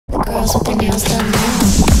girls with their nails done now.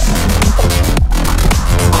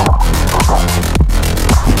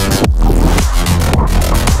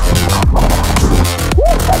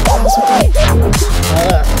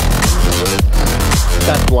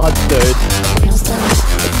 That's blood, dude. Nails done.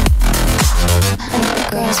 And the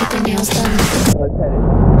girls with their nails done.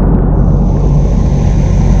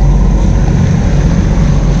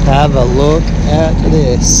 Have a look at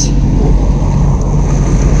this.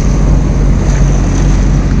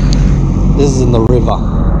 This is in the river.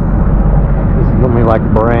 This is gonna be like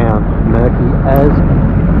brown, murky as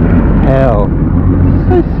hell.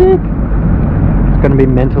 So sick. It's gonna be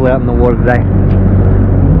mental out in the water today.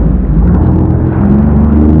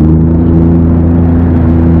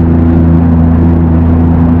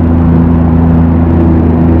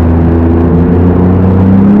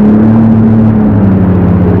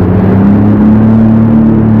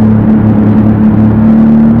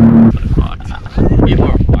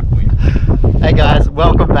 Hey guys,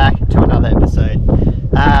 welcome back to another episode.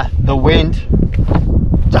 The wind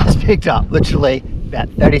just picked up literally about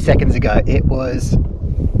 30 seconds ago. It was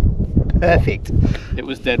perfect. It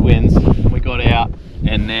was dead winds. We got out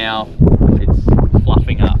and now it's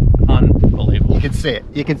fluffing up. Unbelievable. You can see it.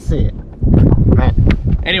 You can see it. Man.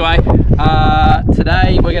 Anyway,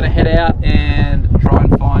 today we're going to head out and try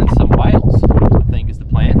and find some whales, I think is the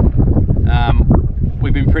plan.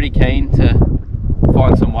 We've been pretty keen to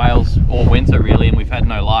find some whales all winter really, and we've had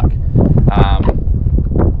no luck.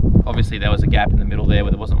 Obviously there was a gap in the middle there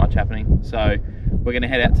where there wasn't much happening, so we're going to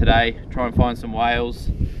head out today, try and find some whales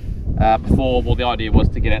well, the idea was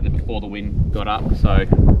to get out there before the wind got up. So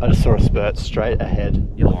I just saw a spurt straight ahead.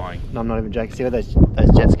 You're lying. No, I'm not even joking. See where those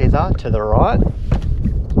jet skis are? To the right.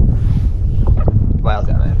 Whales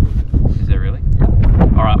out there. Is there really? Yeah.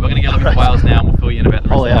 Alright, we're going to go look at the whales now and we'll fill you in about the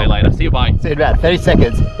rest of the day later. See you, bye. See you in about 30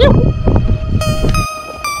 seconds.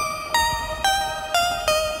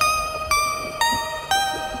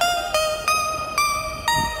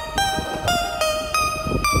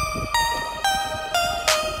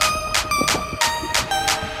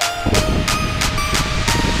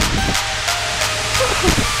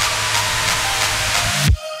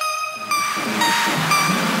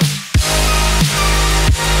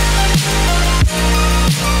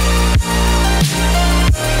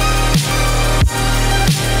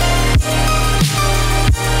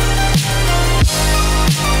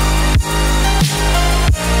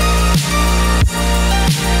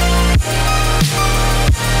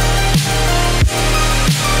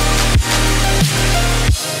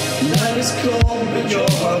 But your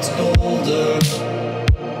heart's colder.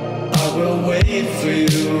 I will wait for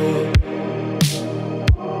you.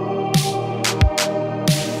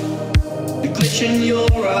 The glitch in your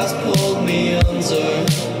eyes pulled me under,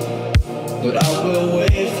 but I will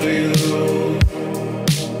wait for you.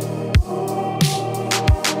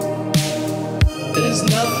 There's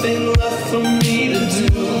nothing left for me to do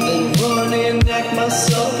than run and act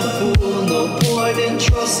myself a fool. No point in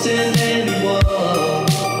trusting anyone.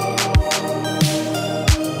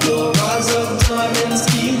 Your eyes of diamonds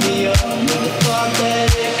keep me up. Never thought that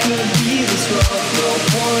it could be this rough. No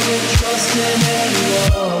point in trusting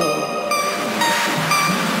anyone.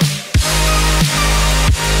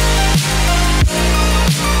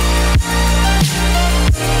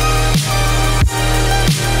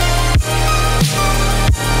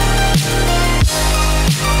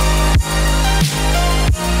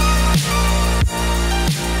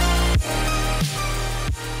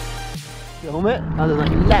 Film it? I was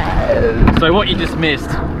like, no. So what you just missed,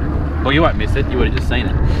 well you won't miss it, you would have just seen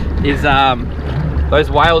it, is those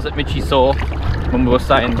whales that Mitchie saw when we were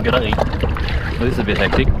saying goodie. Well, this is a bit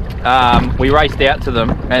hectic. We raced out to them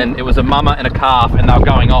and it was a mama and a calf and they were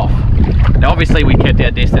going off. Now obviously we kept our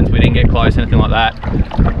distance, we didn't get close, anything like that.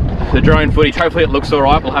 The drone footage, hopefully it looks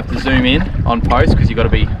alright. We'll have to zoom in on post because you've got to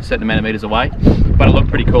be a certain amount of meters away. But it looked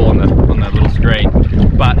pretty cool on the little screen.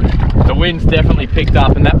 But the wind's definitely picked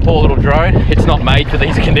up and that poor little drone, it's not made for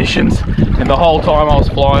these conditions. And the whole time I was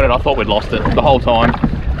flying it, I thought we'd lost it the whole time.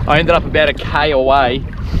 I ended up about 1K away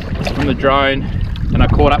from the drone and I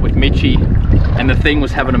caught up with Mitchie and the thing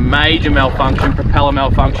was having a major malfunction, propeller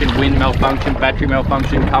malfunction, wind malfunction, battery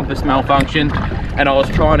malfunction, compass malfunction, and I was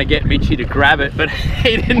trying to get Mitchie to grab it, but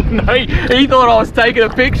he didn't know, he thought I was taking a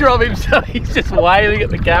picture of him, so he's just waving at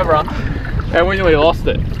the camera and we nearly lost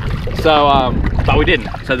it. So, but we didn't.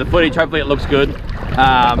 So the footage, hopefully it looks good.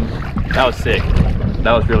 That was sick.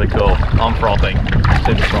 That was really cool. I'm frothing,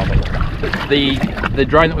 super frothing. The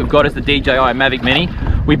drone that we've got is the DJI Mavic Mini.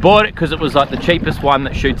 We bought it because it was like the cheapest one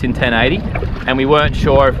that shoots in 1080. and we weren't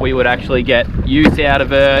sure if we would actually get use out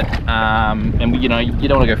of it. And you know, you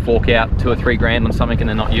don't want to go fork out 2 or 3 grand on something and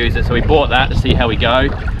then not use it. So we bought that to see how we go.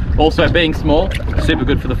 Also, being small, super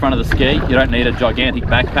good for the front of the ski. You don't need a gigantic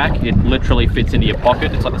backpack. It literally fits into your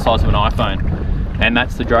pocket. It's like the size of an iPhone. And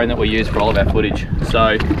that's the drone that we use for all of our footage.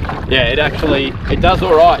 So yeah, it does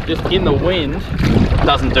all right. Just in the wind, it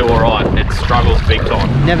doesn't do all right. It struggles big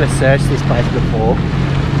time. Never searched this place before,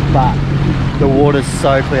 but the water's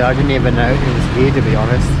so clear. I didn't even know it was here, to be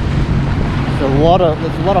honest. There's a lot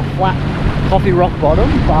of flat coffee rock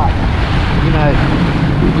bottom, but you know,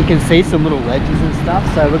 you can see some little ledges and stuff.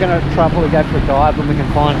 So we're gonna try probably go for a dive when we can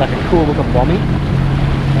find like a cool looking bommy,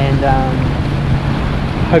 and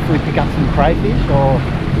hopefully pick up some crayfish, or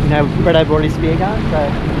you know, Brett already spear gun. So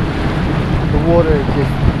the water is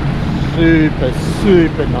just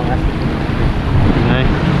super nice, you know.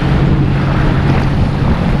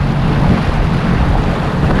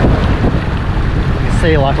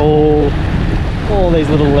 See like all these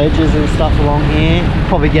little ledges and stuff along here.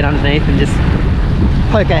 Probably get underneath and just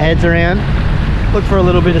poke our heads around, look for a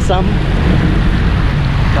little bit of something.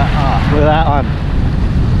 But look at that one,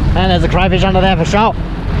 and there's a crayfish under there for sure.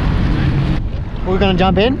 We're gonna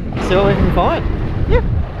jump in, see what we can find. Yeah.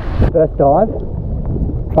 First dive.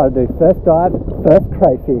 Try to do first dive, first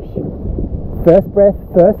crayfish, first breath,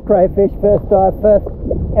 first crayfish, first dive, first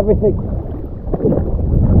everything.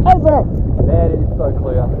 Hey Brett! Man, it is so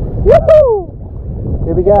clear. Woohoo!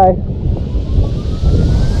 Here we go.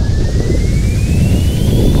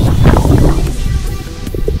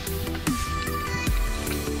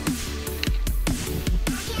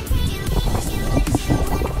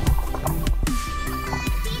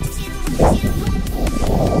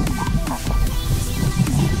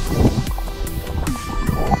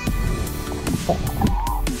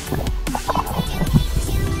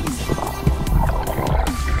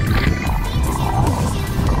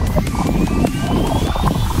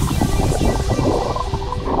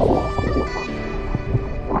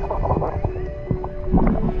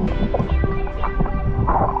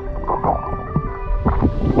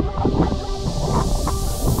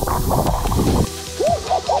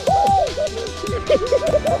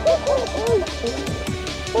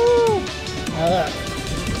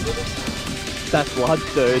 That's lunch,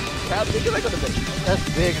 dude. How big are they gonna be?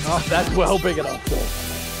 That's big enough. That's well big enough, dude.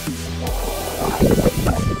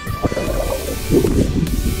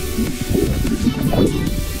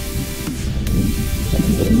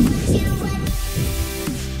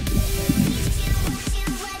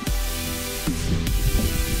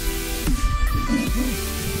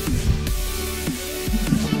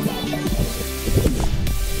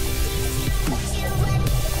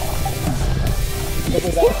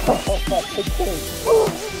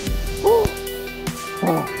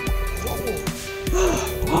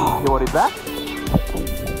 You want it back?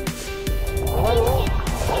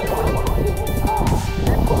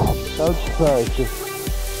 That's just.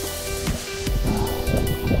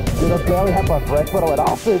 Dude, I barely had my breath when I went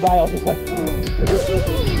off through there. I was just like.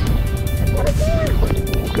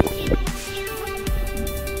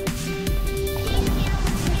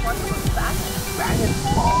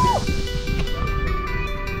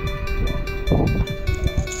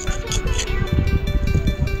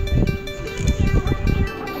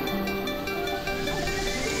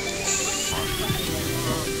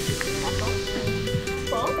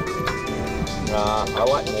 I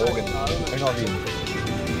like Morgan. Hang on,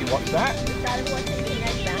 you watch that?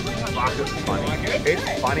 Fuck, it's funny. It's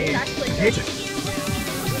funny.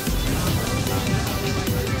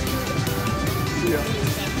 Yeah.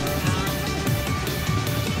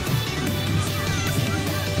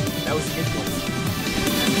 That was a good one.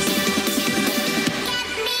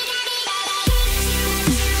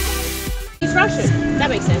 He's Russian. That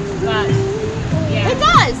makes sense. But yeah. It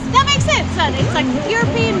does. That makes sense. It's like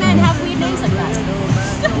European men have weird names like that.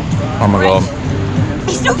 Oh my god.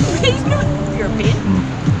 He's not European.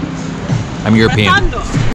 I'm European. Rotando.